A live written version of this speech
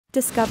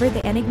Discover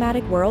the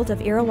enigmatic world of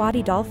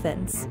Ayarwaddy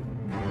dolphins.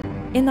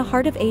 In the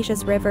heart of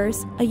Asia's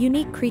rivers, a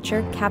unique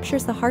creature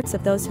captures the hearts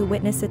of those who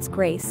witness its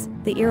grace,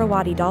 the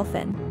Ayarwaddy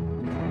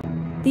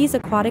dolphin. These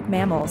aquatic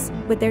mammals,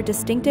 with their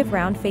distinctive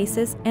round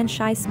faces and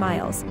shy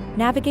smiles,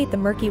 navigate the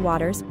murky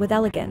waters with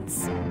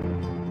elegance.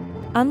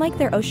 Unlike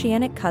their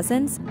oceanic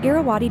cousins,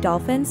 Ayarwaddy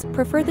dolphins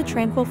prefer the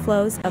tranquil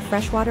flows of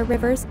freshwater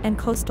rivers and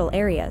coastal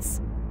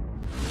areas.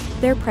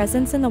 Their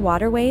presence in the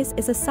waterways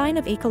is a sign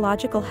of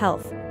ecological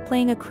health,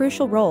 playing a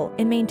crucial role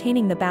in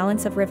maintaining the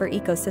balance of river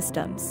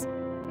ecosystems.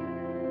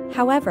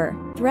 However,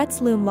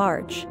 threats loom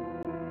large.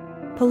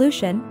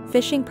 Pollution,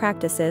 fishing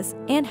practices,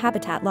 and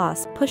habitat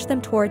loss push them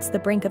towards the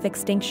brink of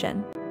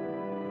extinction.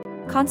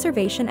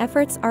 Conservation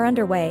efforts are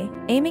underway,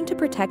 aiming to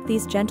protect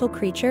these gentle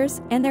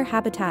creatures and their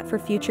habitat for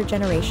future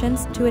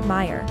generations to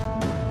admire.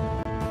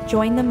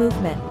 Join the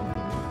movement.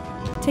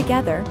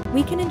 Together,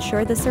 we can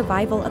ensure the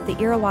survival of the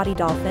Ayarwaddy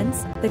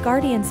dolphins, the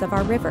guardians of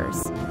our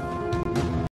rivers.